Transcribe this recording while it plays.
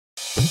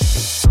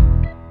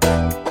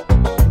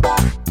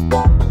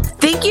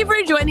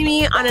joining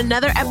me on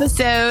another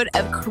episode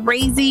of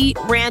Crazy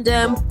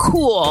Random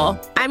Cool.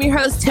 I'm your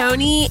host,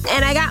 Tony,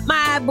 and I got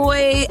my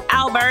boy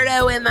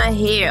Alberto in the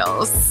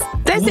house.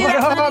 Did I say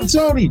that funny?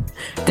 Tony?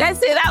 Did I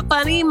say that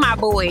funny, my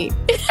boy?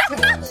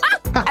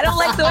 I don't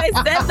like the way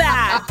I said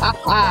that.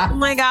 Oh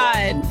my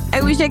God.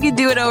 I wish I could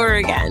do it over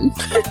again.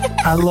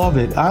 I love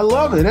it.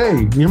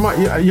 Hey,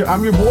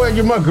 I'm your boy and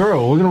you're my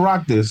girl. We're going to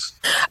rock this.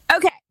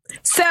 Okay.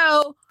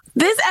 So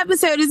this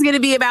episode is going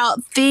to be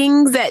about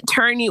things that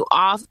turn you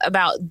off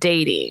about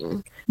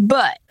dating.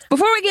 But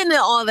before we get into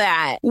all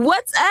that,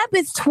 what's up?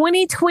 It's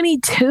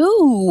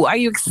 2022. Are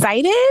you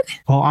excited?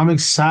 Oh, I'm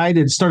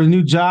excited. Start a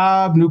new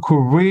job, new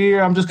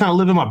career. I'm just kind of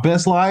living my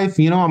best life.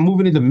 You know, I'm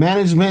moving into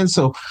management.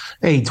 So,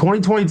 hey,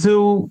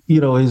 2022,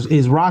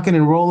 is rocking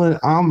and rolling.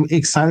 I'm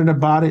excited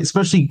about it,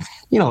 especially,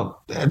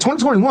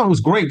 2021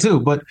 was great too.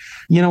 But,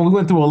 we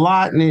went through a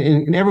lot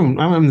and everyone,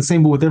 I'm in the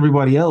same boat with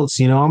everybody else.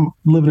 I'm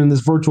living in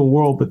this virtual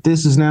world, but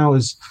this is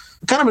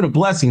kind of been a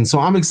blessing. So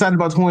I'm excited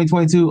about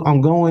 2022.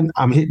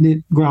 I'm hitting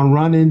it ground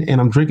running and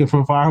I'm drinking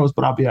from a fire hose,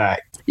 but I'll be all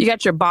right. You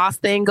got your boss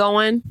thing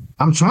going?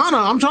 I'm trying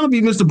to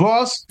be Mr.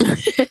 Boss.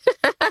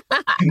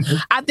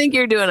 I think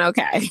you're doing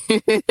okay.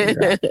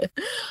 Yeah.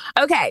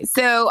 Okay.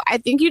 So I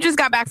think you just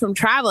got back from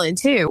traveling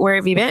too. Where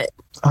have you been?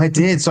 I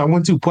did. So I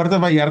went to Puerto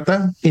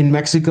Vallarta in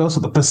Mexico, so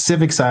the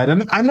Pacific side.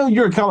 And I know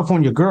you're a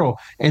California girl,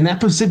 and that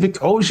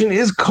Pacific Ocean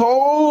is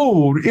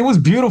cold. It was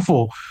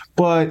beautiful.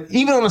 But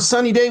even on a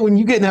sunny day, when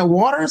you get in that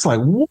water, it's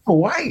like, whoa,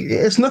 why?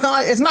 It's not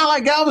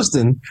like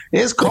Galveston.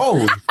 It's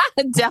cold.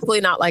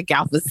 Definitely not like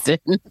Galveston.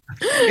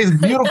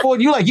 It's beautiful.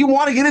 You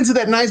want to get into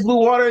that nice blue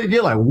water. And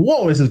you're like,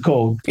 whoa, this is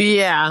cold.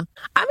 Yeah.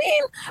 I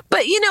mean,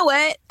 but you know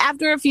what?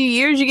 After a few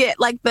years, you get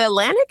the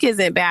Atlantic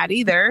isn't bad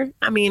either.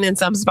 I mean, in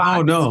some spots.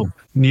 Oh, no.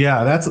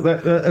 Yeah, that's a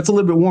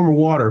little bit warmer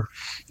water.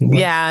 But,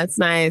 yeah, it's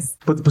nice.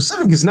 But the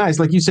Pacific is nice.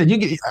 Like you said,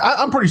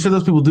 I'm pretty sure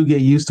those people do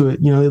get used to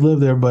it. They live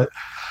there. But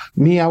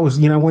me, I was,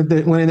 went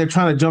in there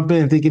trying to jump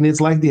in thinking it's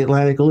like the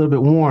Atlantic, a little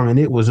bit warm. And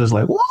it was just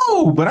like,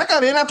 whoa. But I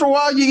got in after a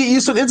while. You get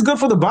used to it. It's good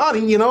for the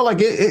body.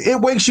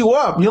 It wakes you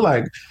up. You're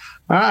like,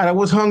 all right, I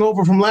was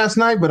hungover from last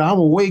night, but I'm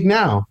awake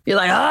now. You're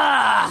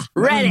like,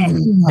 ready.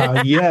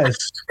 Yes.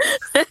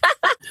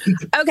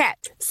 Okay,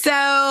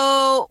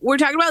 so we're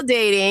talking about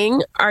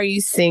dating. Are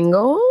you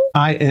single?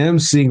 I am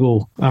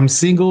single. I'm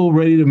single,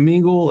 ready to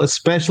mingle,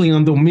 especially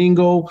on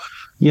Domingo.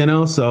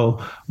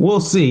 So we'll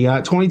see.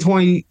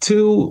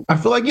 2022, I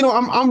feel like,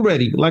 I'm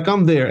ready. Like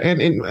I'm there,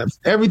 and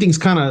everything's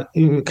kind of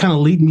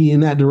lead me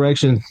in that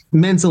direction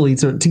mentally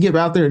to get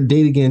out there and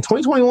date again.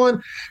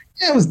 2021.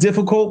 It was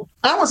difficult.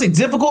 I don't want to say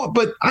difficult,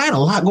 but I had a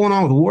lot going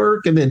on with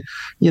work and then,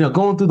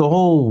 going through the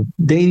whole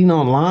dating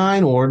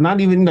online or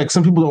not even like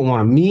some people don't want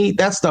to meet.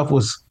 That stuff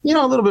was, a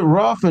little bit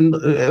rough and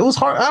it was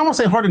hard. I don't want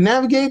to say hard to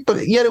navigate,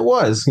 but yet it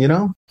was,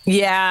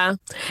 Yeah.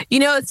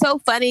 It's so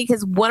funny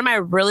because one of my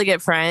really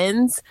good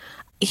friends,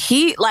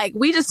 we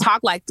just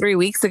talked 3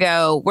 weeks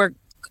ago.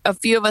 A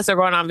few of us are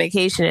going on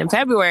vacation in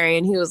February,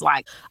 and he was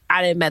like,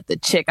 I didn't met the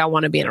chick I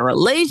want to be in a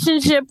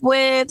relationship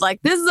with.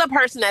 This is a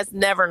person that's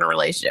never in a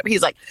relationship.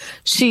 He's like,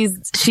 she's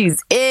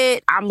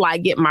it. I'm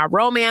getting my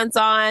romance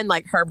on.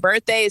 Her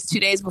birthday is 2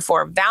 days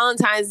before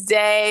Valentine's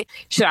Day.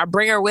 Should I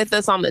bring her with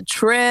us on the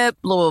trip?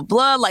 Blah,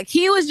 blah, blah.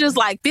 He was just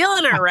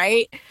feeling her,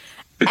 right?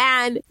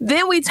 And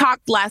then we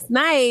talked last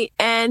night,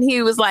 and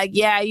he was like,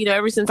 yeah,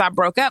 ever since I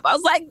broke up. I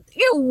was like,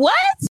 what?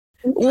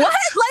 What?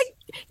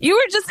 You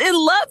were just in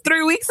love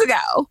 3 weeks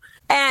ago.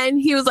 And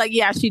he was like,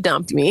 yeah, she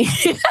dumped me.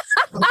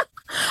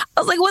 I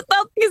was like, what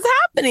the is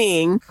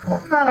happening?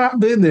 I've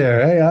been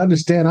there. Hey, I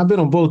understand. I've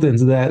been on both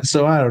ends of that.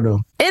 So I don't know.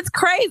 It's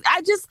crazy.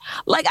 I just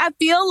I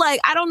feel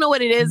like I don't know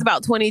what it is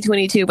about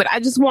 2022, but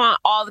I just want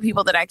all the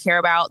people that I care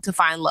about to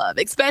find love,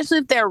 especially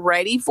if they're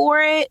ready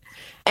for it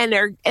and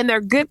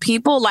they're good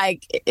people.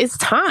 It's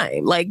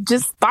time.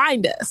 Just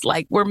find us.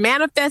 We're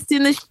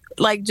manifesting this.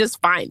 Just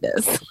find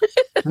us.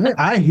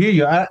 I hear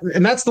you.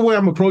 And that's the way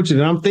I'm approaching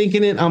it. I'm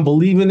thinking it. I'm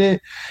believing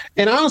it.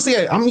 And honestly,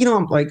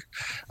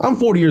 I'm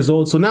 40 years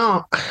old. So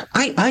now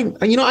I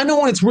know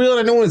when it's real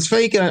and I know when it's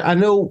fake. And I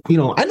know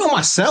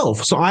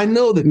myself. So I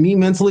know that me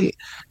mentally,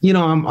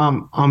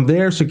 I'm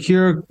there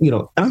secure,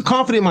 and I'm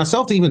confident in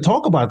myself to even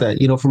talk about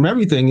that, from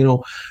everything,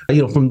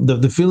 from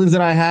the feelings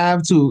that I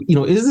have to,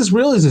 is this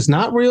real? Is this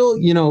not real?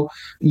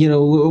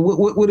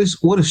 What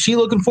is she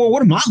looking for?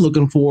 What am I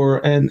looking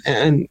for? And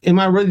am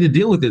I ready to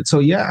deal with it? So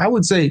yeah, I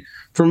would say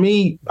for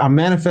me, I'm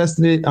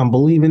manifesting it, I'm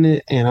believing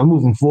it, and I'm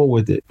moving forward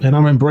with it, and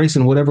I'm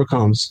embracing whatever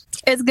comes.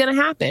 It's gonna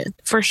happen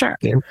for sure.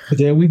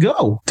 There we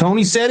go.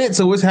 Tony said it,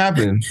 so it's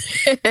happening.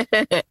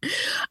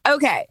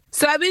 Okay,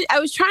 so I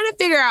was trying to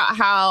figure out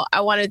how I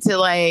wanted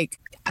to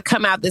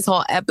come out this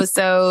whole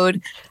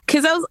episode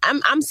because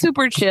I'm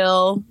super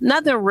chill.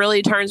 Nothing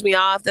really turns me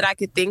off that I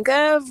could think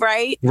of,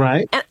 right?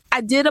 Right. And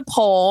I did a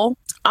poll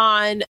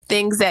on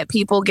things that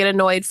people get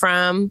annoyed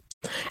from.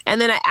 And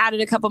then I added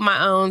a couple of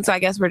my own. So I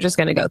guess we're just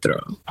going to go through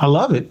them. I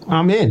love it.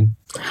 I'm in.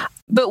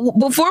 But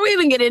before we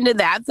even get into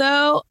that,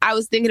 though, I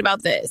was thinking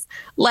about this.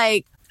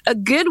 A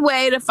good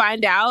way to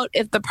find out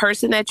if the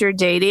person that you're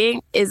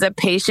dating is a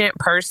patient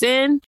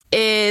person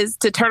is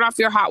to turn off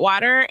your hot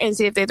water and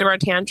see if they throw a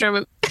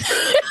tantrum.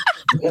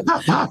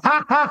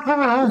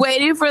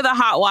 Waiting for the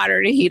hot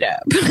water to heat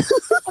up.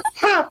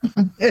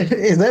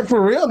 Is that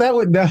for real? That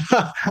would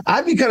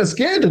I'd be kind of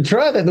scared to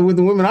try that with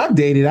the women I've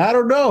dated. I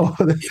don't know.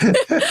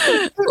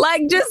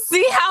 Like, just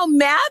see how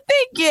mad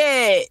they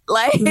get.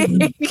 Like,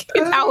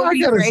 that would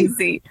be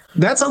crazy.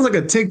 That sounds like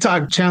a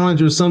TikTok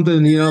challenge or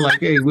something. You know, like,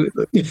 hey,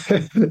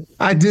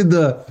 I did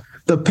the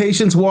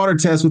patience water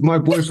test with my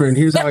boyfriend.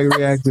 Here's how he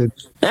reacted.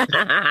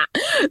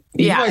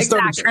 You might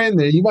start a trend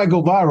there. You might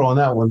go viral on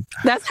that one.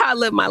 That's how I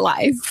live my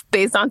life,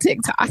 based on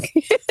TikTok.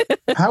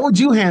 How would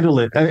you handle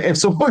it?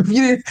 If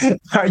you did,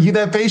 are you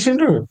that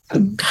patient? Or?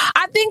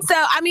 I think so.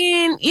 I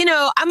mean, you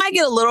know, I might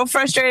get a little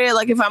frustrated,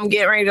 like if I'm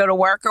getting ready to go to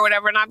work or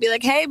whatever, and I'll be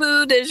like, "Hey,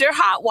 boo, does your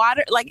hot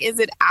water, like, is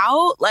it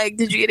out? Like,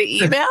 did you get an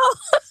email?"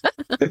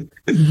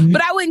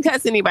 But I wouldn't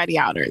cuss anybody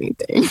out or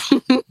anything.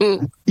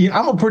 Yeah,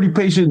 I'm a pretty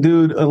patient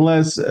dude,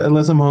 unless I'm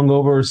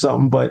hungover or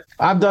something. But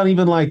I've done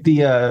even like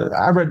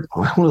I read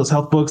one of those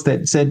health books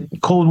that said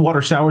cold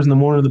water showers in the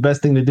morning are the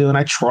best thing to do, and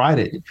I tried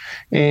it,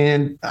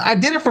 and I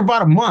did it for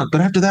about a month.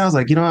 But after that, I was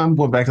like, you know, I'm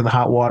going back to the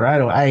hot water.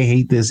 I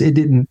hate this. It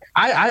didn't.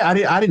 I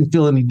didn't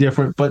feel any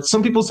different. But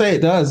some people say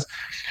it does.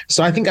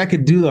 So I think I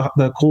could do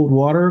the cold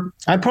water.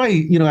 I'd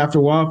probably, you know, after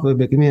a while, I'd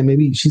be like, man,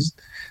 maybe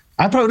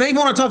I probably don't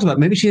even want to talk about it.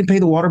 Maybe she didn't pay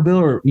the water bill,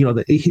 or, you know,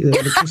 the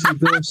electricity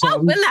bill or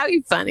something. Wouldn't that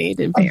be funny?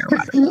 Didn't pay her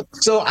water.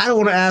 So I don't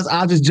want to ask.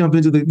 I'll just jump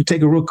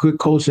take a real quick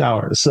cold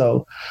shower.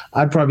 So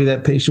I'd probably be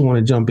that patient one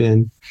to jump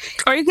in.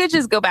 Or you could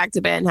just go back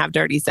to bed and have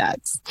dirty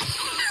sex.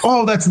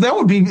 Oh,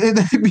 that'd be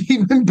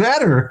even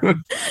better.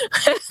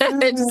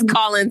 Just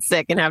call in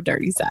sick and have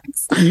dirty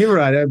sex. You're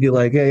right. I'd be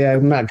like, hey,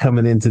 I'm not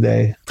coming in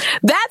today.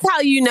 That's how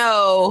you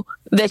know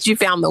that you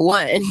found the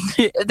one.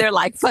 They're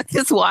like, fuck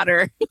this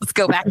water. Let's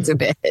go back to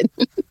bed.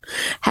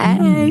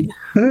 Hey.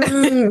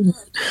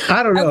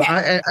 I don't know.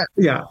 Okay.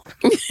 Yeah.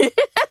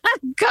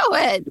 Go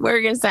ahead. What were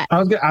you going to say?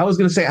 I was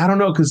going to say, I don't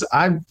know, because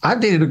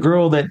I've dated a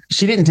girl that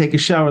she didn't take a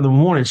shower in the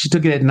morning. She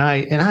took it at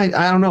night. And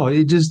I don't know.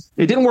 It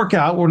didn't work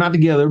out. We're not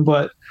together,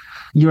 but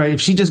you're right.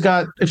 If she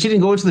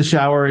didn't go into the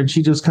shower and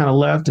she just kind of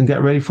left and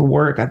got ready for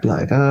work, I'd be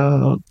like,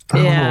 oh, I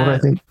don't know what I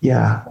think.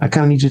 Yeah, I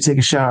kind of need you to take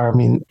a shower. I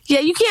mean, yeah,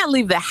 you can't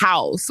leave the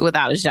house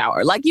without a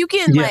shower. Like, you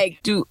can like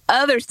do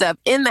other stuff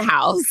in the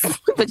house,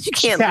 but you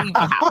can't leave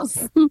the house.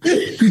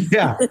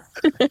 Yeah.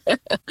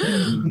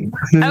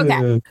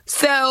 Okay.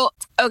 So,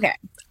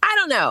 I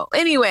don't know.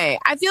 Anyway,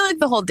 I feel like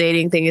the whole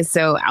dating thing is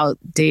so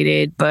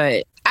outdated,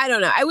 but I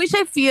don't know. I wish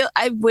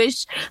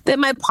that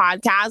my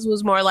podcast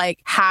was more like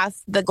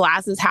the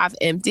glass is half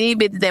empty,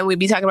 but then we'd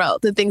be talking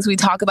about the things we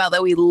talk about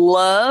that we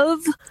love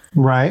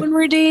when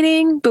we're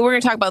dating, but we're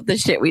going to talk about the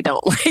shit we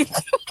don't like.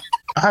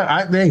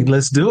 Hey,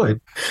 let's do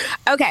it.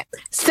 Okay.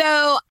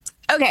 So,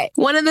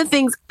 one of the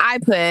things I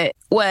put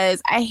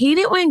was, I hate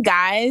it when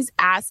guys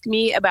ask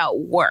me about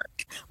work.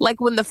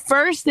 Like, when the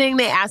first thing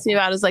they ask me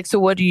about is like, so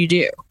what do you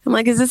do? I'm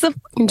like, is this a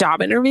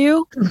job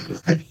interview?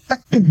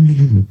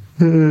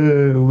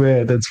 Oh,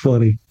 man, that's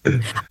funny.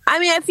 I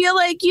mean, I feel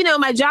like, you know,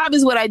 my job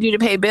is what I do to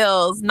pay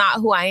bills, not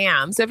who I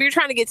am. So if you're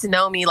trying to get to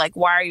know me, like,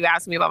 why are you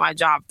asking me about my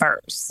job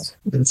first?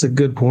 That's a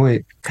good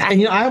point. And,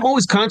 you know, I'm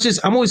always conscious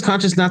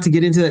not to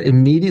get into that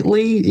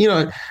immediately. You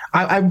know,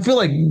 I feel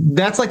like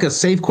that's like a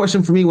safe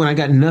question for me when I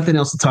got nothing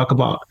else to talk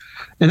about.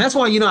 And that's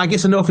why, you know, I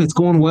guess to know if it's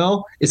going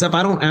well is if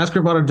I don't ask her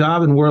about her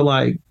job and we're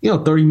like, you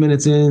know, 30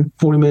 minutes in,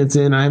 40 minutes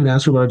in, I haven't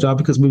asked her about her job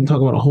because we've been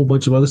talking about a whole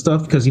bunch of other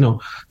stuff because, you know,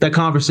 that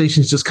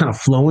conversation is just kind of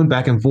flowing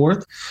back and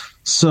forth.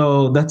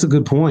 So that's a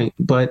good point.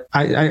 But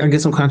I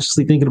guess I'm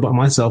consciously thinking about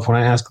myself when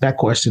I ask that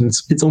question.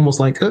 It's almost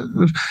like, I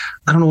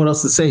don't know what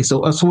else to say. So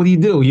what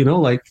do? You know,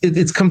 like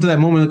it's come to that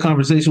moment of the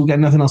conversation. We got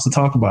nothing else to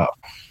talk about.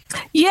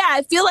 Yeah,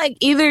 I feel like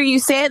either you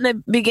say it in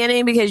the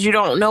beginning because you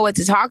don't know what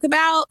to talk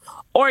about,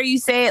 or you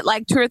say it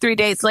like 2 or 3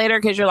 dates later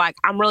because you're like,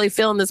 I'm really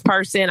feeling this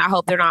person. I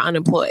hope they're not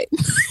unemployed.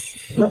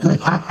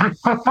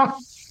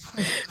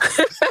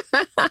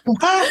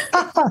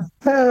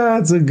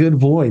 That's a good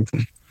point.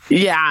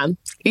 Yeah.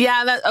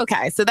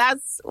 Okay. So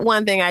that's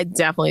one thing I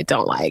definitely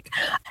don't like.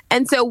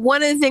 And so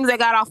one of the things I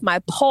got off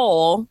my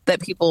poll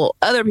that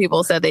other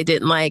people said they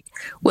didn't like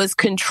was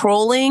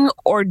controlling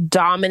or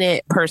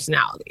dominant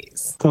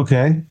personalities.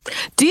 Okay.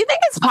 Do you think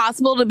it's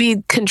possible to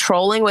be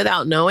controlling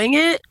without knowing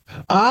it?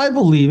 I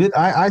believe it.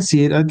 I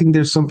see it. I think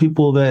there's some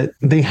people that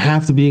they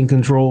have to be in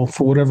control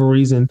for whatever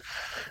reason.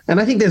 And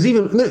I think there's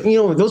even, you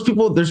know, those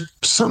people, there's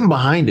something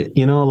behind it,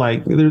 you know,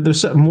 like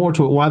there's something more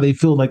to it, why they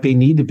feel like they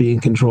need to be in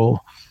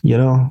control, you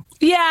know?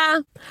 Yeah,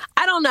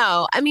 I don't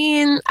know. I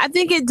mean, I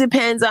think it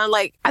depends on,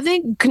 like, I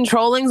think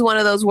controlling is one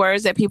of those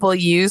words that people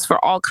use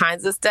for all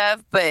kinds of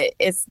stuff, but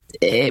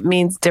it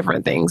means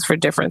different things for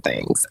different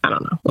things. I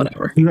don't know,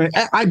 whatever. You're right.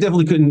 I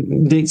definitely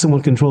couldn't date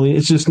someone controlling.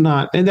 It's just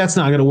not, and that's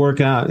not going to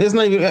work out. It's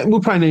not even, we're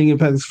probably not even going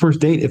to pass the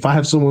first date if I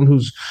have someone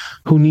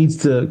who needs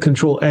to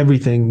control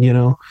everything, you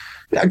know?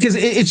 Because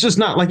it's just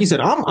not, like you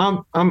said,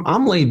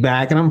 I'm laid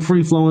back and I'm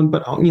free flowing,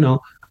 but, you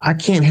know, I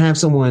can't have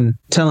someone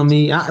telling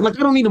me, I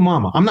don't need a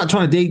mama. I'm not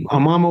trying to date a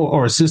mama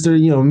or a sister.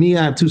 Me,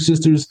 I have two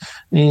sisters,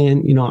 and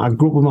I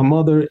grew up with my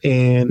mother,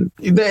 and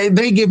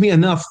they give me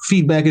enough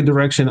feedback and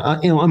direction,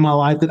 in my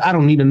life that I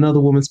don't need another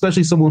woman,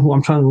 especially someone who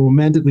I'm trying to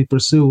romantically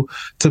pursue,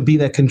 to be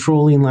that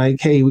controlling,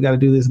 like, hey, we got to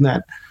do this and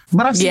that.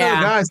 But I've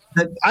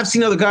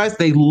seen other guys,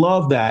 they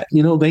love that.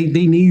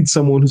 They need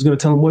someone who's going to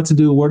tell them what to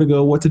do, where to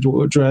go, what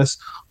to dress,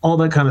 all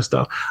that kind of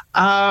stuff.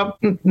 Not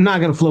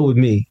going to flow with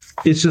me.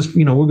 It's just,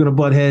 we're going to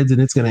butt heads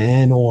and it's going to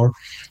end, or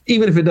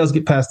even if it does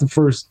get past the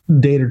first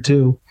date or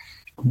two.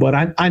 But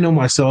I know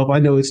myself. I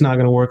know it's not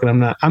going to work,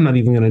 and I'm not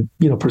even going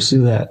to,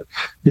 pursue that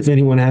if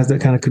anyone has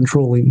that kind of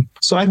controlling.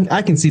 So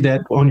I can see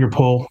that on your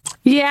poll.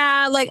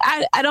 Yeah, like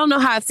I don't know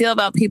how I feel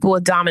about people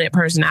with dominant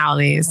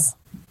personalities.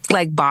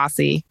 Like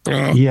bossy.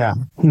 Yeah,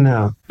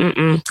 no.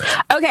 Mm-mm.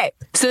 Okay,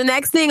 so the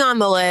next thing on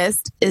the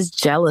list is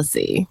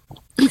jealousy.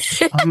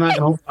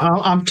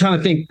 I'm trying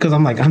to think, because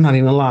I'm not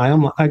even gonna lie.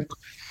 I'm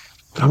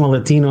a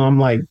Latino.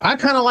 I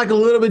kind of like a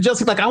little bit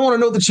jealousy. Like, I want to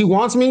know that she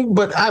wants me,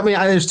 but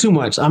there's too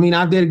much.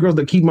 I've dated girls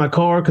that keep my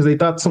car because they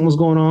thought something was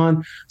going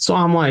on. So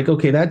I'm like,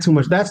 okay, that's too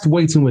much. That's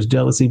way too much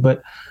jealousy.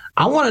 But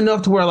I want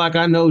enough to where, like,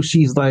 I know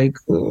she's like,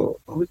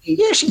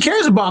 yeah, she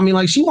cares about me.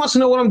 Like, she wants to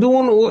know what I'm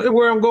doing,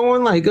 where I'm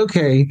going. Like,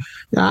 okay,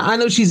 I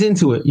know she's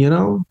into it.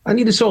 I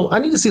need to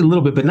see a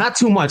little bit, but not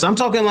too much. I'm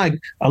talking like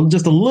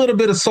just a little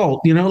bit of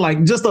salt.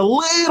 Like just a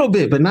little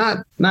bit, but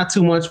not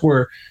too much.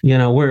 Where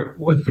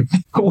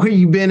where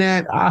you been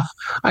at?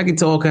 I can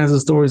tell all kinds of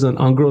stories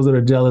on girls that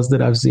are jealous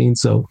that I've seen.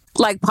 So,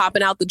 like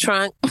popping out the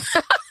trunk.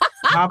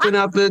 Popping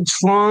out the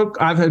trunk.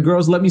 I've had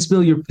girls let me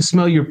smell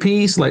your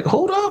piece. Like,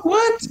 hold up,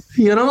 what?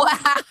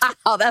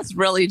 Wow, that's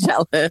really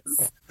jealous.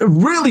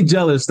 Really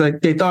jealous.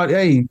 Like, they thought,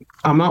 hey,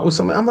 I'm out with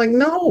somebody. I'm like,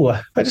 no,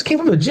 I just came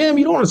from the gym.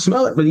 You don't want to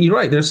smell it. But you're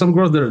right. There's some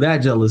girls that are that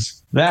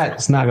jealous.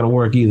 That's not going to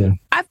work either.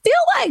 I feel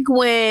like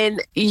when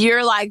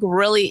you're like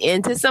really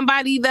into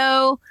somebody,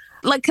 though,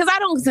 like, because I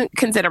don't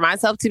consider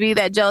myself to be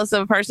that jealous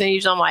of a person.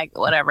 Usually I'm like,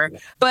 whatever.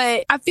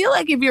 But I feel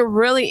like if you're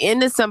really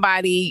into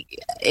somebody,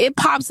 it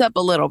pops up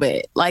a little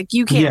bit. Like,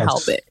 you can't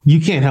help it.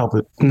 You can't help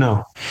it.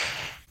 No.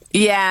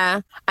 Yeah.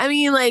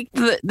 Like,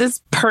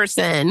 this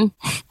person,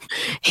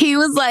 he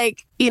was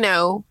like, I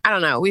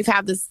don't know, we've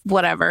had this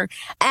whatever.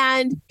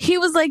 And he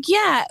was like,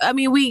 yeah,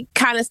 we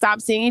kind of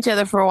stopped seeing each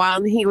other for a while.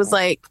 And he was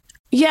like,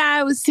 yeah,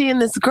 I was seeing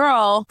this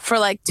girl for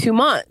like 2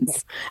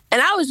 months. And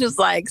I was just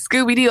like,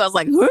 Scooby-Doo. I was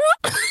like,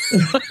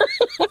 huh?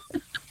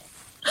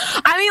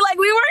 Like,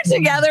 we weren't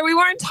together. We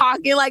weren't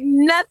talking, like,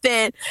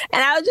 nothing.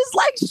 And I was just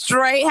like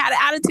straight had an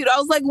attitude. I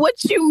was like,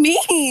 what you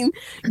mean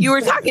you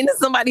were talking to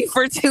somebody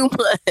for 2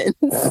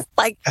 months?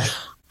 Like,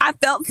 I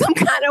felt some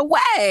kind of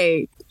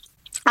way.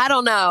 I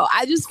don't know.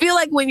 I just feel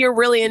like when you're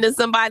really into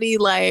somebody,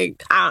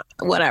 like,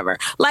 whatever.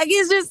 Like,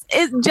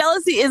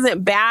 jealousy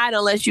isn't bad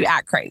unless you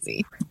act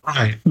crazy.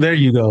 Right. There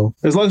you go.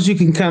 As long as you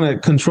can kind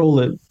of control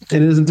it, it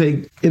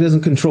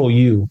doesn't control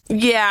you.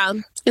 Yeah.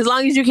 As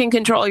long as you can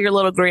control your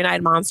little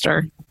green-eyed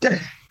monster.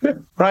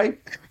 Right?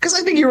 Because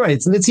I think you're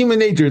right. It's human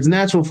nature. It's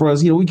natural for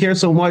us. We care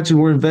so much and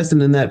we're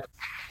invested in that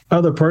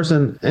other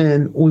person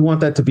and we want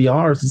that to be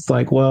ours. It's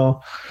like,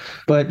 well,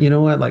 but you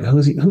know what? Like,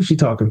 who's she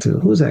talking to?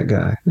 Who's that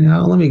guy?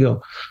 Let me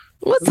go.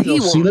 What's he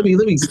want? Let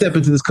me step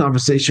into this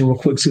conversation real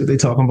quick, see what they're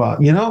talking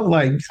about.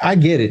 Like, I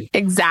get it.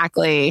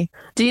 Exactly.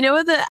 Do you know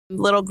where the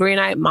little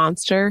green-eyed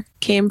monster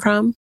came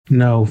from?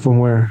 No, from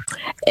where?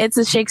 It's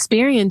a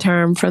Shakespearean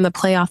term from the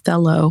play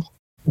Othello.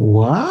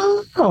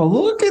 Wow.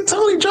 Look at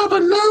Tony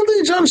dropping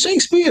knowledge on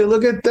Shakespeare.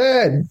 Look at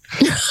that.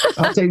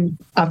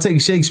 I'll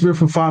take Shakespeare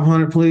for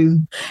 500, please.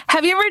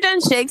 Have you ever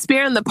done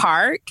Shakespeare in the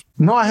park?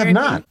 No, I have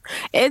not.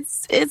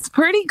 It's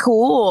pretty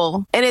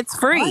cool and it's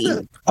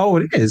free. Oh,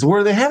 it is. Where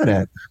do they have it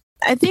at?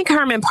 I think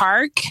Herman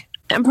Park.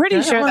 I'm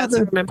pretty sure that's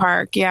Herman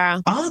Park.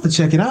 Yeah. I'll have to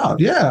check it out.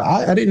 Yeah.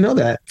 I didn't know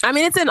that.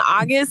 It's in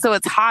August, so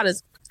it's hot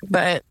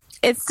but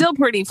it's still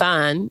pretty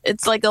fun.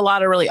 It's like a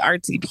lot of really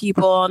artsy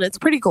people and it's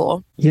pretty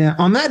cool. Yeah.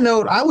 On that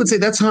note, I would say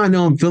that's how I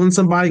know I'm feeling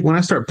somebody, when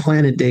I start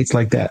planning dates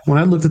like that. When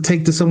I look to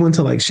take someone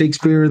to like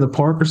Shakespeare in the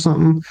park or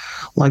something,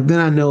 like, then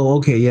I know,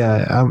 okay,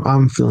 yeah,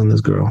 I'm feeling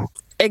this girl.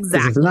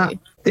 Exactly.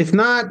 If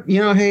not,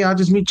 hey, I'll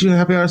just meet you at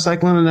Happy Hour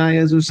Cyclone and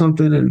Ayaz or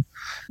something, and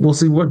we'll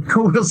see where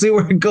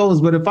it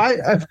goes. But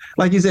if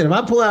like you said, if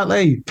I pull out,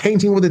 hey,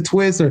 Painting with a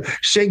Twist or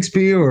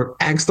Shakespeare or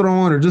Axe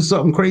Throwing or just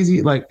something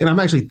crazy, like, and I'm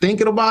actually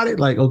thinking about it,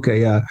 like,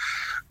 okay, yeah,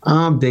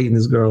 I'm dating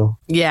this girl.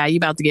 Yeah, you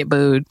about to get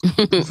booed.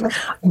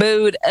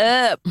 Booed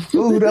up.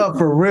 Booed up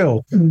for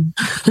real.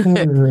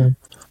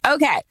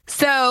 Okay,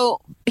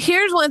 so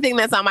here's one thing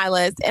that's on my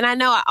list, and I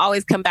know I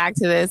always come back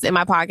to this in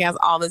my podcast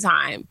all the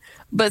time,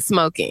 but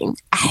smoking.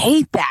 I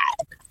hate that.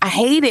 I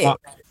hate it.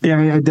 Yeah,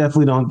 I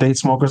definitely don't date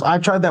smokers. I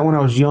tried that when I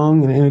was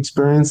young and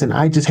inexperienced, and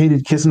I just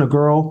hated kissing a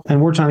girl,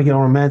 and we're trying to get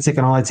all romantic,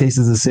 and all I taste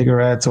is the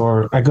cigarettes,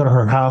 or I go to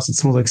her house, it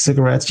smells like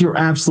cigarettes. You're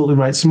absolutely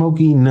right.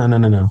 Smoking,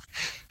 no.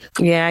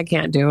 Yeah, I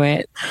can't do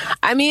it.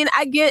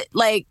 I get,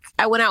 like,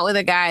 I went out with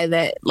a guy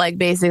that, like,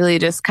 basically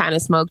just kind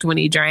of smoked when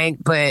he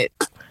drank, but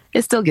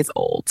it still gets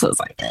old. So it's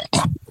like,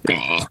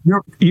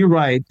 You're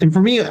right. And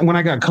for me, when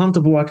I got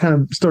comfortable, I kind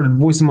of started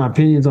voicing my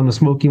opinions on the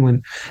smoking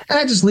and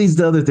that just leads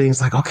to other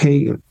things like,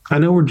 okay, I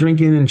know we're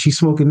drinking and she's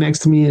smoking next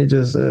to me and it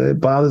just it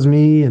bothers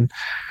me. And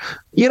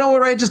you know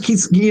what, right? It just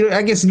keeps,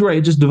 I guess you're right.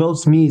 It just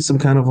develops me some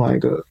kind of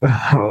like,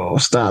 oh,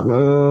 stop.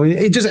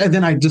 It just, and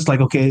then I just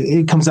like, okay,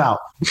 it comes out.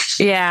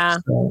 Yeah.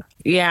 So,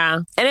 yeah.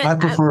 And I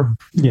prefer,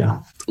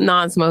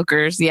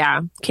 non-smokers.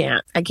 Yeah.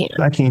 I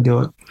can't do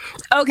it.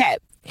 Okay.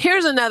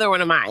 Here's another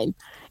one of mine.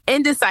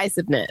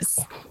 Indecisiveness.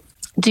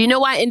 Do you know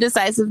why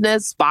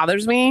indecisiveness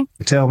bothers me?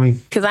 Tell me.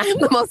 Because I am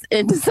the most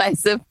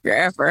indecisive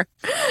ever.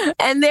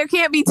 And there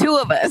can't be two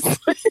of us.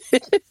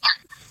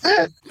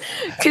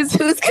 Because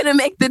who's going to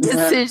make the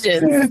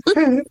decisions?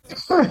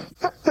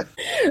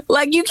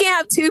 Like, you can't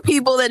have two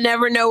people that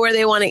never know where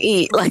they want to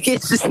eat. Like,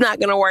 it's just not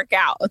going to work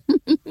out.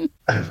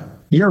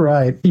 You're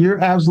right. You're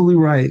absolutely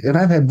right. And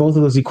I've had both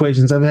of those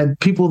equations. I've had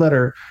people that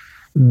are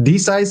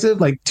decisive,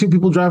 like two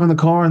people driving the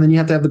car, and then you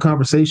have to have the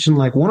conversation.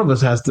 Like one of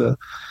us has to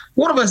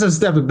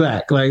step it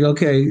back. Like,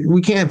 okay,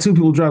 we can't have two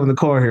people driving the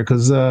car here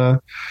because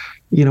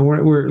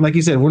we're like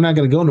you said, we're not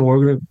going to go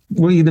nowhere.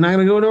 We're either not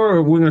going to go nowhere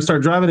or we're going to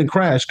start driving and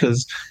crash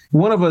because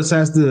one of us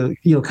has to,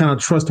 kind of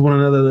trust one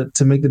another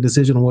to make the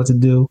decision on what to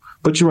do.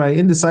 But you're right,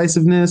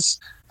 indecisiveness.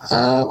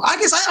 I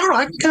guess I don't know.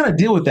 I can kind of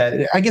deal with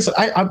that. I guess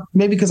I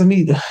maybe because I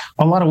meet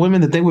a lot of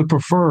women that they would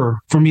prefer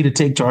for me to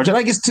take charge, and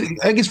I guess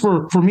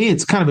for me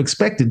it's kind of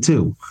expected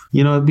too.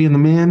 Being the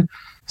man.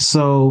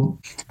 So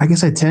I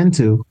guess I tend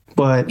to.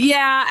 But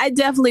yeah, I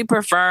definitely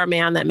prefer a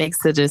man that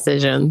makes the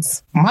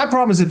decisions. My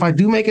problem is if I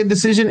do make a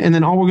decision and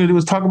then all we're going to do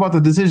is talk about the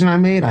decision I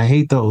made, I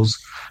hate those.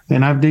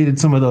 And I've dated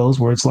some of those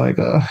where it's like,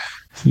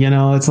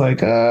 it's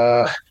like,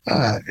 I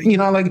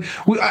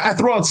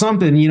throw out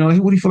something, hey,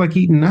 what do you feel like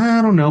eating?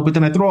 I don't know. But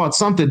then I throw out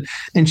something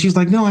and she's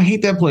like, no, I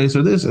hate that place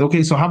or this.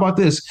 Okay, so how about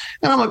this?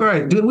 And I'm like, all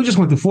right, dude, we just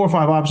went through 4 or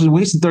 5 options,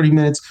 wasted 30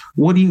 minutes.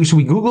 Should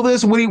we Google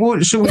this?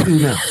 What should we do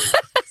now?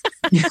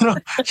 You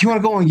want to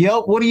go on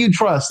Yelp? What do you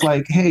trust?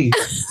 Like, hey.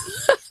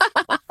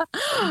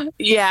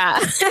 Yeah.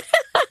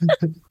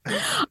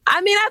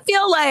 I mean, I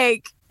feel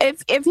like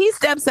if he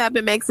steps up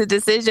and makes a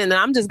decision, then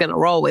I'm just going to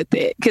roll with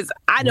it because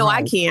I know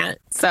I can't.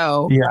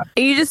 So yeah,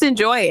 and you just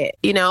enjoy it,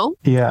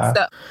 Yeah.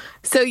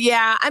 So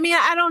yeah, I mean,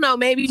 I don't know,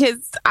 maybe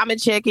because I'm a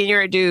chick and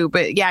you're a dude,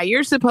 but yeah,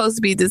 you're supposed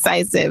to be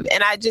decisive.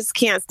 And I just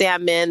can't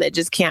stand men that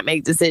just can't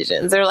make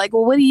decisions. They're like,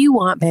 well, what do you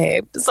want,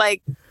 babe? It's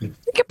like, you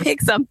can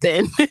pick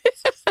something.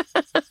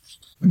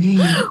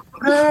 Right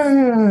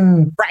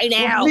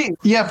now.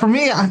 For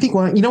me, I think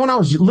when I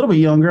was a little bit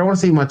younger, I want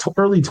to say in my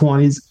early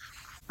 20s,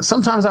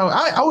 sometimes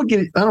I would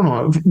get, I don't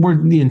know where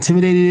the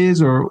intimidated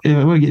is, or if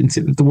I would get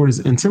if the word is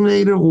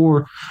intimidated,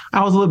 or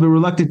I was a little bit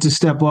reluctant to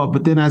step up.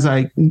 But then as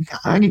I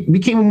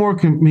became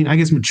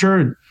mature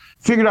and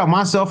figured out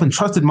myself and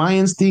trusted my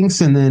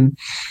instincts, and then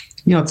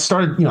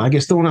started, I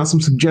guess throwing out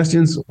some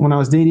suggestions when I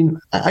was dating.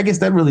 I guess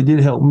that really did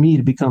help me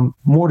to become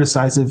more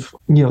decisive,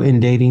 in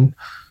dating,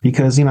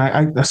 because,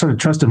 I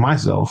started trusting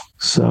myself.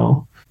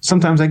 So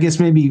sometimes I guess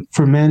maybe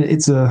for men,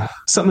 it's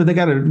something that they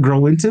got to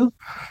grow into.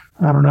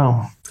 I don't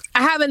know.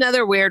 I have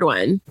another weird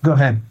one. Go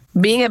ahead.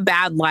 Being a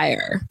bad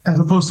liar. As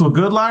opposed to a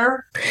good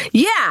liar?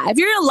 Yeah. If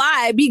you're going to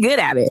lie, be good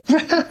at it.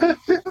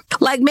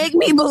 Like, make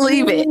me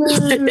believe it.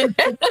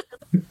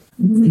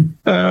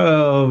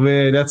 Oh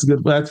man, that's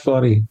good. That's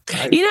funny.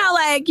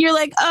 Like you're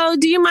like, oh,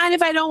 do you mind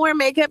if I don't wear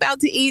makeup out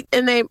to eat?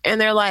 And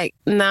they're like,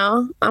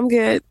 no, I'm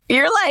good.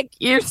 You're like,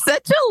 you're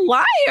such a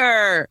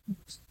liar.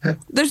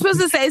 They're supposed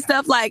to say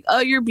stuff like,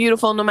 oh, you're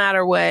beautiful no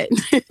matter what.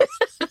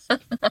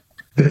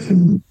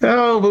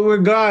 Oh, but we're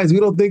guys. We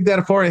don't think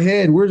that far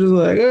ahead. We're just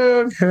like,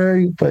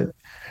 okay, but.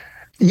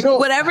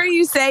 Whatever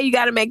you say, you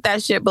got to make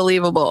that shit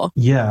believable.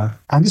 Yeah.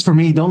 I guess for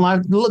me, don't lie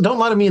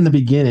to me in the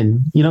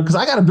beginning, because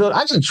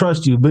I should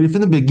trust you. But if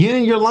in the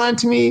beginning you're lying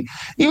to me,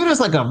 even if it's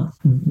like a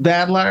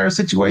bad liar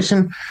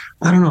situation,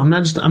 I don't know.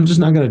 I'm just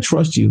not going to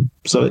trust you.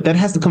 So that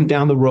has to come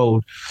down the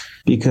road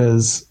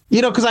because,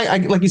 because I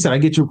like you said, I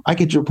get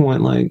your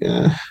point. Like,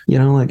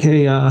 like,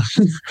 hey,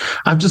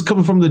 I'm just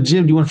coming from the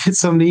gym. Do you want to get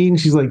something to eat? And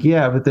she's like,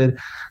 yeah, but then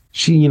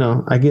she,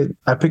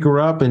 I pick her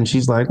up and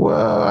she's like,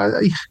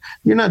 well,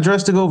 you're not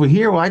dressed to go over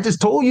here. Well, I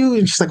just told you.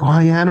 And she's like,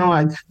 well, yeah, I know.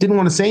 I didn't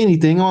want to say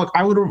anything. Oh,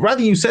 I would have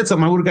rather you said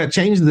something. I would have got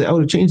changed. I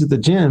would have changed at the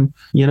gym.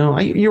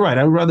 You're right.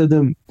 I would rather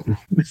them.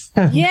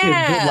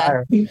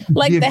 Yeah.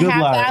 Like the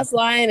half-ass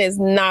lying is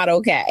not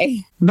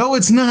okay. No,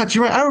 it's not.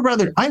 You're right.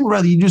 I'd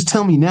rather you just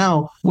tell me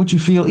now what you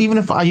feel. Even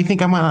if you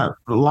think I might not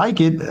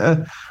like it,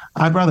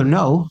 I'd rather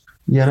know.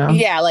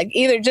 Yeah, like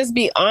either just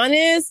be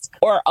honest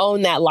or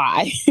own that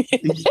lie.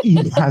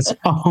 Yes,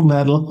 own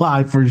that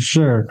lie for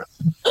sure.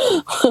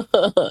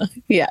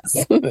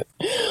 Yes.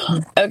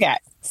 Okay.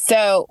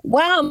 So,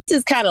 wow, this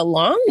is kind of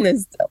long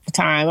this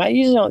time. I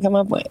usually don't come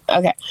up with.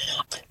 Okay.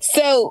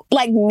 So,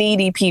 like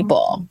needy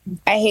people.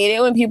 I hate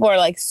it when people are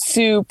like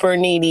super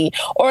needy,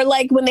 or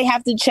like when they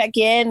have to check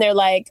in, they're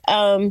like,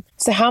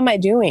 so how am I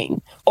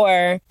doing?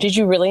 Or did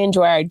you really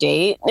enjoy our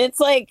date? And it's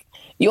like,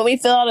 you want me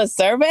to fill out a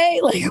survey?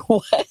 Like,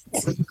 what?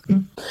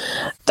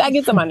 That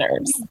gets on my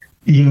nerves.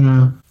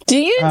 Yeah. Do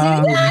you do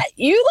that?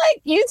 You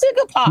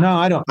took a pause. No,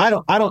 I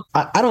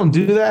don't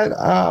do that.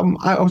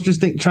 I was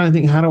just trying to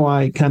think, how do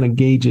I kind of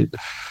gauge it?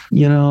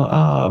 You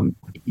know,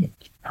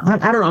 I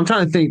don't know. I'm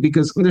trying to think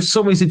because there's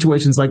so many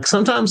situations. Like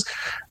sometimes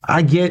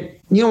I get,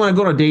 when I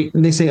go on a date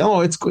and they say,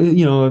 oh, it's,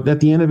 at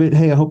the end of it,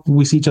 hey, I hope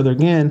we see each other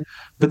again.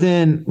 But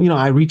then,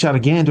 I reach out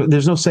again.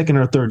 There's no second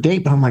or third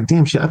date, but I'm like,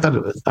 damn shit, I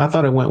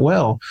thought it went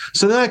well.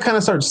 So then I kind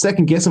of start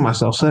second guessing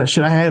myself. So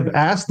should I have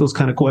asked those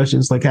kind of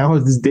questions? Like, how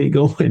is this date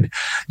going?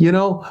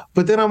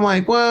 But then I'm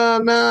like,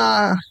 well,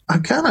 nah, I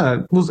kind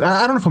of was,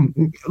 I don't know if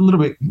I'm a little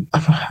bit,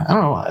 I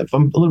don't know if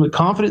I'm a little bit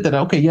confident that,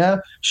 okay, yeah,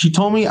 she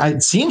told me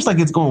it seems like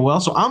it's going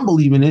well. So I'm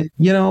believing it,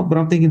 but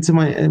I'm thinking to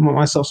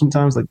myself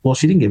sometimes like, well,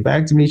 she didn't get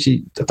back to me.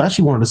 I thought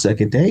she wanted a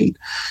second date.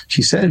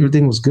 She said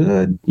everything was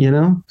good,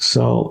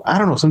 So I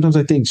don't know. Sometimes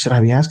I think, should I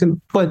be asking?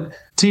 But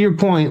to your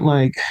point,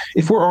 like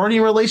if we're already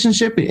in a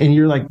relationship and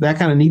you're like that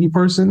kind of needy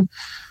person,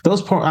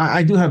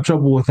 I do have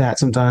trouble with that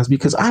sometimes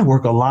because I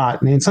work a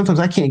lot and sometimes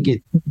I can't get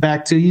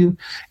back to you.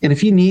 And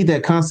if you need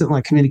that constant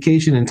like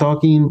communication and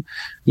talking,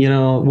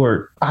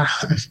 where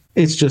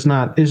it's just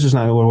not going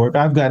to work.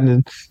 I've gotten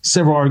in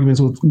several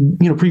arguments with,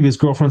 previous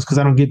girlfriends because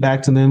I don't get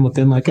back to them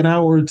within like an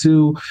hour or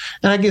two.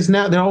 And I guess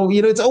now they're all,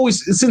 it's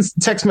always since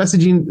text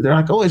messaging, they're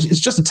like, oh, it's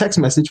just a text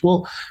message.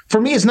 Well,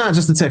 for me, it's not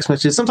just a text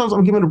message. Sometimes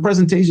I'm giving a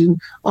presentation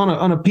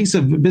on a piece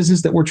of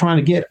business that we're trying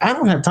to get. I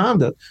don't have time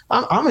to,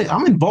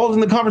 I'm involved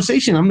in the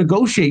conversation. I'm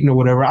negotiating or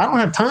whatever. I don't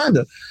have time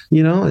to,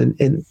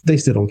 and they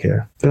still don't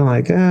care. They're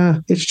like,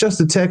 it's just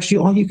a text.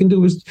 All you can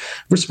do is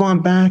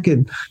respond back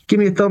and give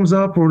me a thumbs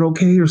up or an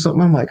okay or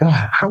something. I'm like,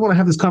 I want to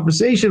have this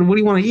conversation. What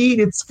do you want to eat?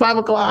 It's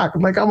 5:00.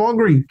 I'm like, I'm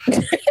hungry.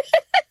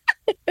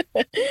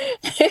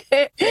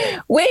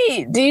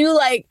 Wait, do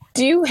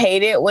you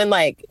hate it when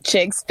like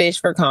chicks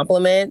fish for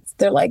compliments?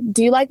 They're like,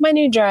 do you like my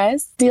new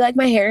dress? Do you like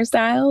my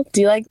hairstyle?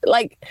 Do you like,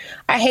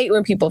 I hate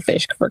when people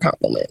fish for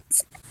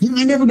compliments.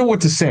 I never know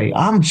what to say.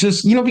 I'm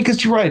just,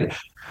 because you're right.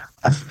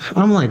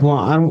 I'm like,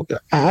 well,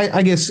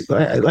 I guess,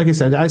 like I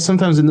said, I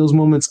sometimes in those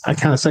moments, I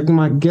kind of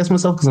second guess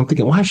myself because I'm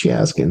thinking, why is she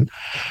asking?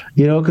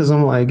 Because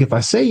I'm like, if I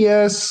say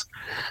yes,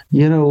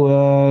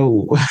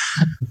 what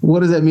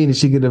does that mean? Is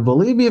she going to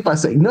believe me? If I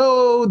say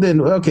no, then,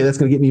 okay, that's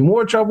going to get me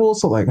more trouble.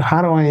 So like,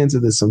 how do I answer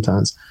this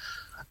sometimes?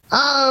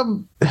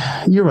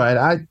 You're right.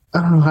 I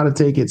don't know how to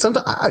take it.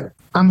 Sometimes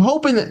I'm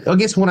hoping that, I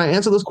guess when I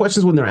answer those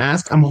questions when they're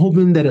asked, I'm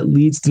hoping that it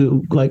leads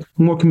to like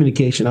more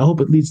communication. I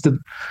hope it leads to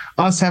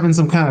us having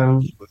some kind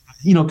of,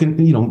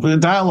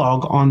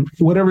 dialogue on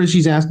whatever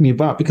she's asking me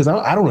about, because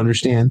I don't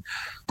understand.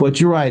 But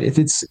you're right. If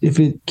it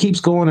keeps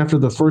going after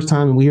the first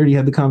time and we already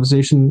had the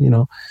conversation,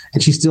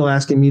 and she's still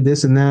asking me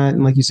this and that,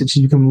 and like you said,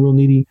 she's becoming real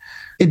needy,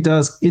 it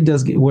does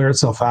wear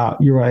itself out.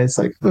 You're right. It's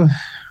like,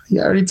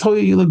 yeah, I already told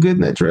you look good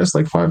in that dress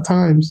like 5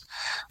 times.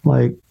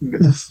 Like,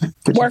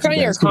 work on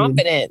your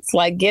confidence.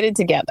 Like, get it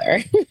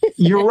together.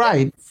 You're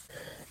right.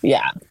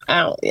 Yeah.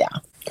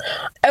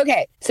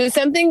 Okay, so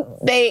something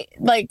they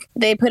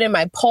put in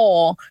my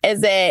poll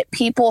is that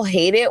people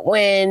hate it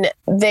when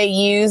they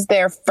use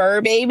their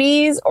fur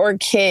babies or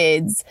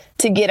kids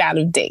to get out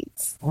of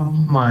dates. Oh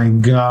my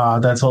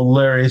God, that's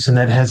hilarious. And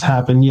that has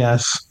happened.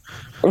 Yes.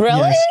 Really?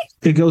 Yes.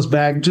 It goes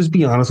back. Just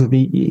be honest with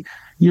me.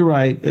 You're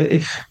right.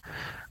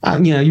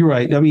 You're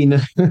right. I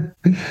mean,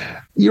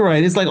 you're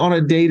right. It's like on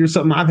a date or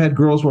something. I've had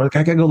girls where like,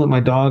 I gotta go let my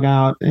dog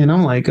out. And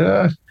I'm like,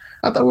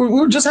 I thought we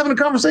were just having a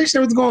conversation.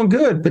 Everything's going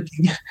good. But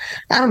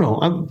I don't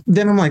know.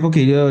 Then I'm like,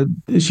 okay,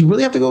 does she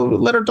really have to go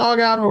let her dog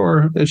out,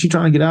 or is she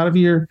trying to get out of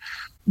here?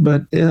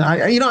 But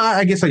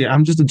I guess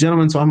I'm just a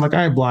gentleman. So I'm like,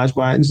 I oblige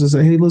by it and just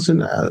say, hey,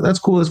 listen, that's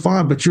cool. That's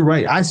fine. But you're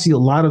right. I see a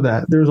lot of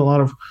that. There's a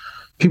lot of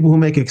people who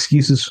make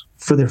excuses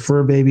for their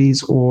fur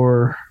babies,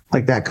 or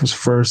like that comes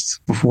first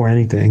before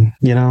anything,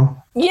 Yeah.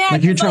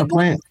 Like you're trying to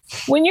plan.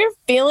 When you're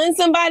feeling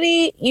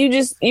somebody,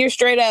 you're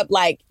straight up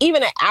like,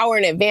 even an hour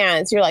in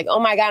advance, you're like, oh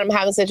my God, I'm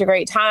having such a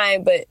great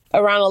time. But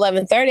around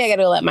 11:30, I got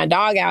to let my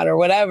dog out or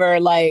whatever.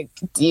 Like,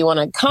 do you want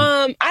to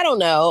come? I don't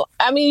know.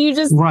 I mean,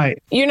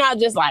 you're not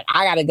just like,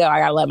 I got to go. I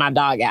got to let my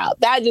dog out.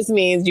 That just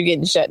means you're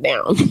getting shut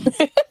down.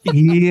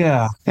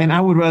 Yeah. And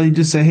I would rather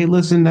just say, hey,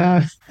 listen,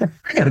 I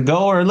got to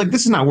go, or like,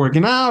 this is not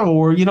working out,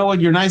 or you know what,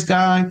 you're a nice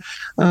guy.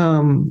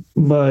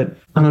 But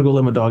I'm going to go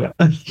let my dog out,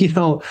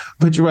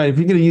 but you're right. If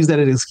you're going to use that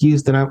as an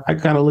excuse, then I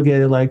kind of look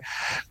at it like,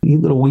 you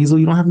little weasel,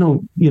 you don't have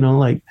no,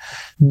 like,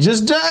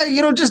 just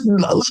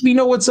let me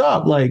know what's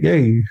up. Like,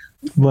 hey,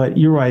 but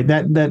you're right.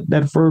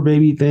 That fur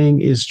baby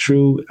thing is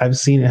true. I've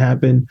seen it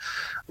happen.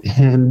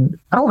 And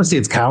I don't want to say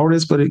it's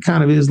cowardice, but it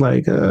kind of is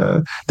like,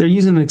 they're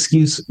using an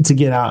excuse to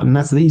get out. And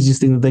that's the easiest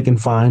thing that they can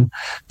find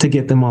to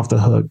get them off the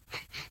hook.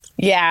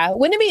 Yeah.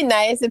 Wouldn't it be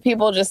nice if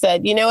people just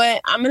said, you know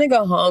what, I'm going to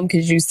go home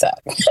because you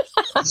suck.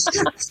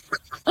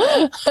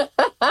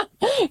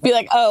 Be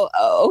like,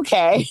 oh,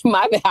 okay.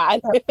 My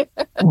bad.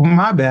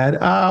 My bad.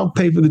 I'll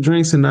pay for the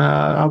drinks and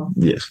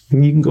yes,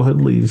 you can go ahead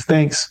and leave.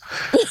 Thanks.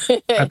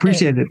 I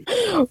appreciate it.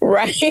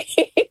 Right.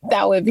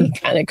 That would be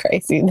kind of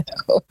crazy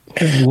though.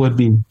 It would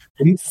be.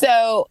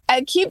 So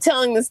I keep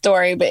telling the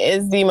story, but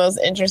it's the most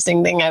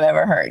interesting thing I've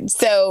ever heard.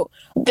 So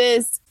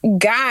this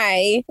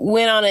guy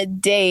went on a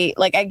date.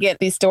 Like, I get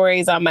these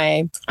stories on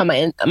my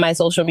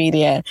social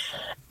media.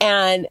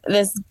 And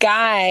this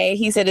guy,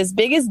 he said his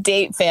biggest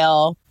date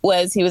fail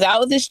was he was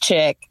out with this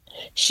chick.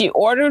 She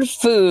ordered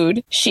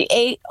food. She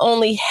ate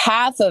only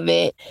half of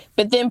it,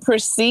 but then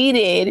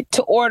proceeded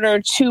to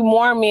order 2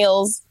 more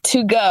meals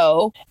to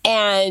go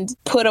and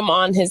put them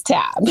on his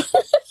tab.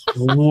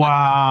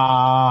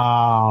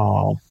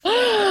 Wow.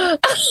 I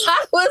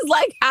was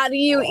like, how do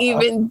you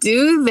even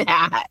do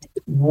that?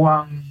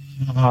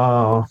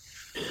 Wow.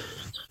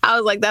 I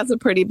was like, that's a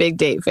pretty big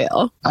date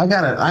fail. I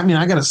got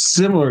a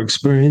similar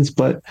experience,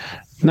 but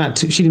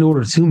she didn't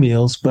order 2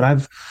 meals,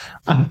 but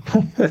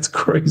that's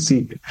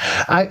crazy.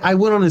 I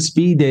went on a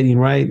speed dating,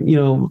 right? You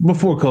know,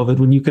 before COVID,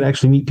 when you could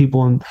actually meet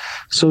people, and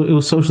so it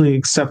was socially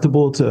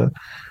acceptable to,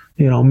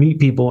 you know, meet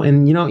people.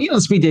 And, you know,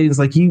 speed dating is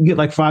like, you get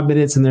like 5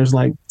 minutes and there's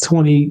like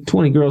 20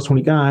 girls,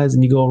 20 guys,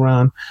 and you go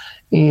around.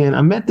 And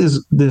I met this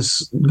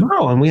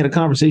girl, and we had a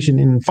conversation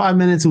in 5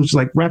 minutes. It was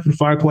like rapid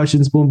fire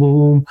questions, boom, boom,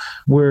 boom.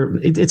 Where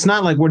it's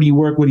not like, where do you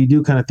work, what do you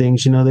do kind of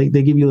things. You know, they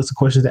give you a list of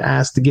questions to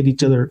ask to get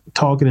each other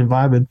talking and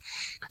vibing.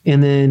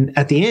 And then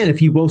at the end,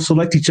 if you both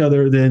select each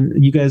other, then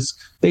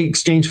they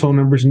exchange phone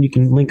numbers and you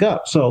can link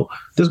up. So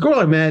this girl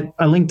I met,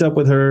 I linked up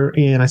with her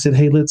and I said,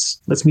 hey, let's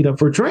meet up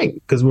for a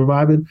drink because we're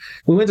vibing.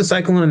 We went to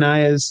Cyclone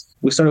Anayas.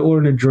 We started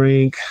ordering a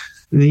drink.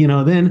 You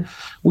know, then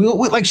we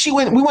went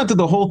through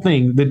the whole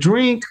thing, the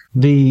drink,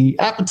 the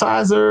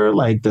appetizer,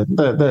 like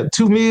the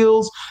 2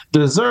 meals,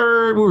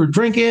 dessert, we were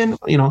drinking,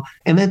 you know,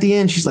 and at the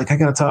end, she's like, I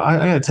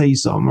gotta tell you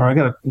something, or I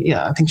gotta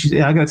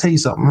tell you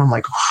something. And I'm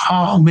like,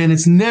 oh man,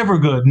 it's never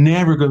good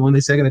when they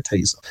say I gotta tell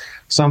you something.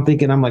 So I'm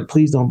thinking, I'm like,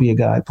 please don't be a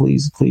guy,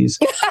 please.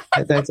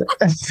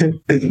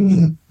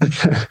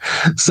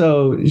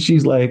 So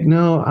she's like,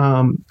 no,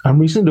 I'm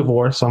recently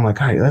divorced. So I'm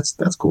like, all right,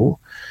 that's cool.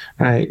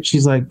 All right.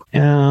 She's like,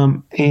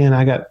 and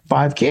I got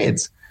 5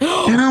 kids.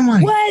 And I'm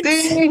like, what?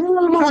 Dang.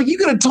 I'm like, you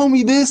could have told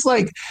me this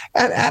like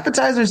at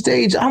appetizer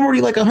stage. I'm already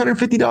like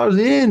 $150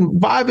 in,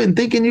 vibing,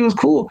 thinking it was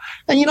cool.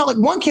 And you know, like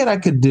 1 kid I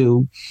could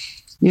do.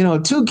 You know,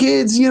 2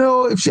 kids, you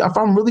know, if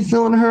I'm really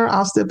feeling her,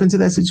 I'll step into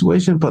that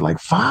situation. But like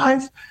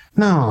 5,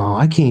 no,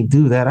 I can't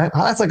do that.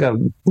 That's like a,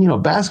 you know,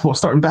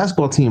 starting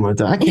basketball team right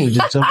there. I can't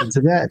just jump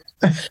into that.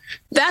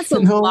 That's a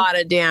lot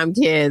of damn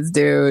kids,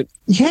 dude.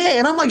 Yeah,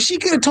 and I'm like, she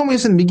could have told me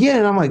this in the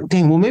beginning. I'm like,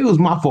 dang, well, maybe it was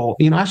my fault.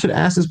 You know, I should have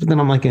asked this, but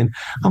then I'm like,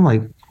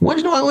 when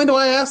do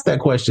I ask that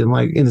question?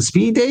 Like in the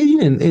speed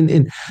dating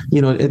and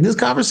you know, in this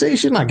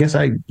conversation, I guess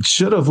I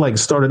should have like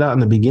started out in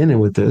the beginning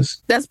with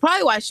this. That's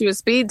probably why she was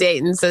speed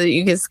dating, so that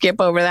you can skip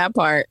over that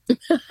part.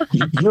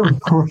 You're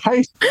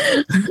right.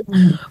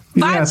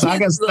 5 kids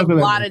is a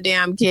lot of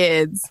damn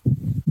kids.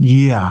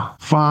 Yeah,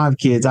 5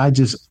 kids.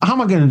 How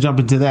am I going to jump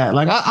into that?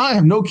 Like, I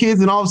have no kids,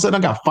 and all of a sudden I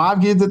got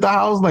 5 kids at the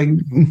house. Like,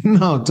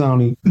 no,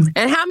 Tony.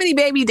 And how many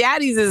baby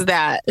daddies is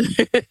that?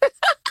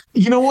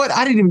 You know what?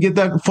 I didn't even get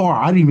that far.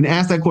 I didn't even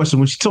ask that question.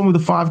 When she told me the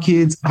 5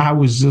 kids, I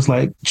was just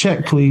like,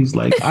 check, please.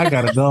 Like, I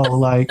gotta go.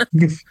 Like,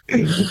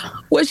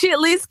 was she at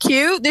least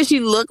cute? Did she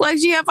look like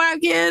she had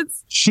 5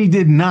 kids? She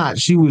did not.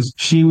 She was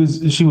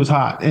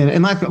hot.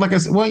 And like I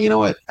said, well, you know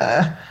what?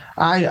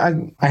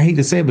 I hate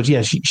to say it, but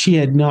yeah, she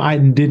had no. I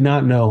did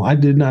not know. I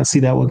did not see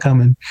that one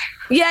coming.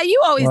 Yeah,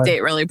 you always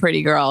date really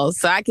pretty girls,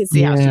 so I can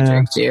see how she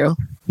tricked you.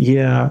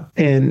 Yeah,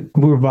 and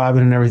we were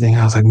vibing and everything.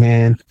 I was like,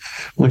 man,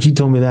 when she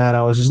told me that,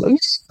 I was just like,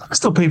 I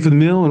still paid for the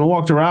meal and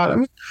walked her out. I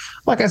mean,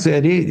 like I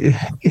said,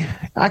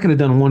 I could have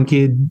done 1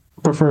 kid.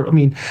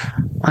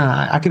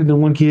 I could have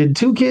done 1 kid,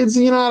 2 kids.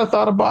 You know, I'd have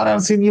thought about it.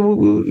 I'd seen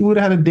we would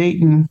have had a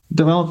date and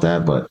developed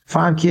that, but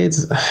 5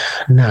 kids,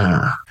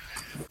 nah.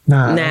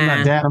 I'm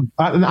not dad.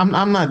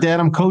 I'm not dad.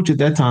 I'm coach at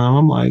that time.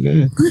 I'm like,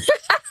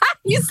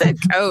 You said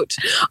coach.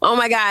 Oh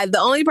my God. The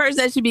only person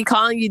that should be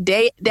calling you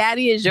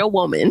daddy is your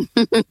woman.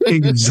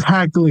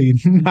 Exactly.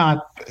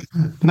 Not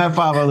 5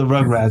 other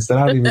rugrats that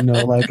I don't even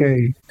know. Like,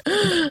 hey.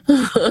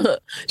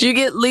 Did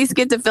you at least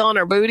get to feel on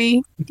her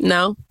booty?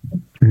 No.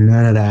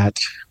 None of that.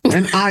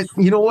 And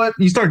you know what?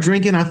 You start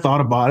drinking. I thought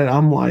about it.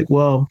 I'm like,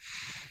 well,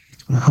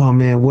 oh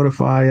man, what if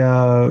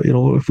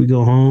if we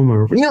go home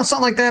or, you know,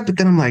 something like that. But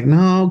then I'm like,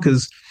 no,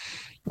 because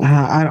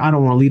I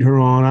don't want to lead her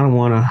on. I don't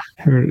want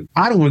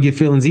to get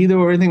feelings either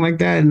or anything like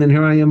that. And then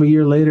here I am a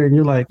year later and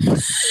you're like,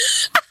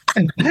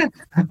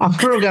 I've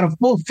got a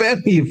full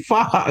family of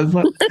 5.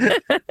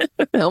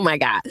 Oh my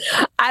God.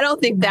 I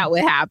don't think that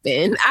would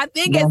happen. I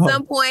think at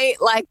some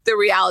point, like, the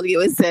reality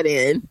would set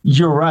in.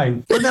 You're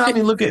right. But then, I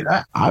mean,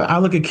 I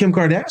look at Kim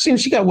Kardashian.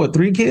 She got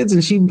 3 kids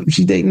and she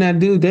dating that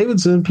dude,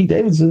 Pete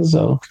Davidson.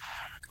 So.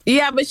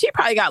 Yeah, but she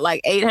probably got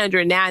like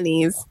 800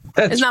 nannies.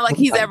 It's not like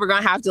he's ever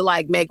going to have to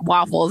like make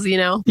waffles, you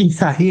know?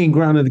 Yeah, he ain't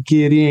grounded the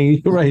kid.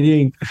 You're right.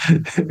 He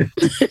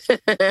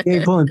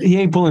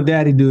ain't pulling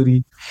daddy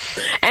duty.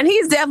 And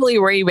he's definitely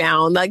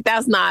rebound. Like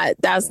that's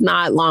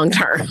not long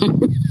term.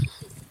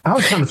 I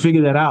was trying to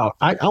figure that out.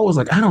 I was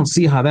like, I don't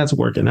see how that's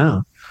working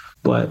out,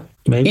 but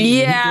maybe.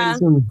 Yeah.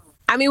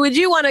 I mean, would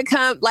you want to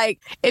come, like,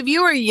 if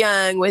you were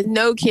young with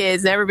no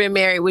kids, never been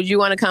married, would you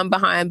want to come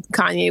behind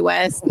Kanye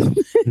West?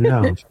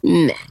 No.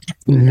 Nah.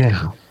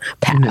 No.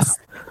 Pass.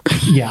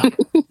 No. Yeah.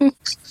 All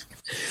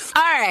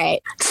right.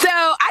 So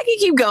I can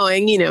keep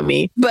going, you know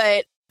me,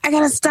 but I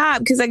gotta stop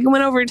because I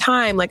went over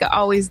time like I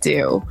always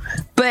do.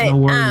 But No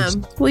worries.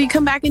 will you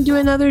come back and do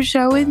another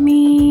show with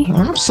me?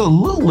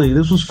 Absolutely.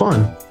 This was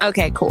fun.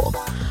 Okay, cool.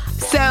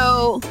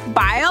 So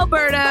bye,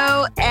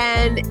 Alberto.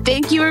 And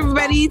thank you,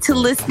 everybody, to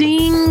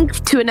listening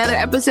to another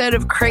episode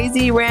of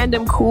Crazy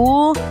Random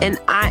Cool. And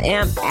I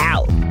am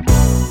out.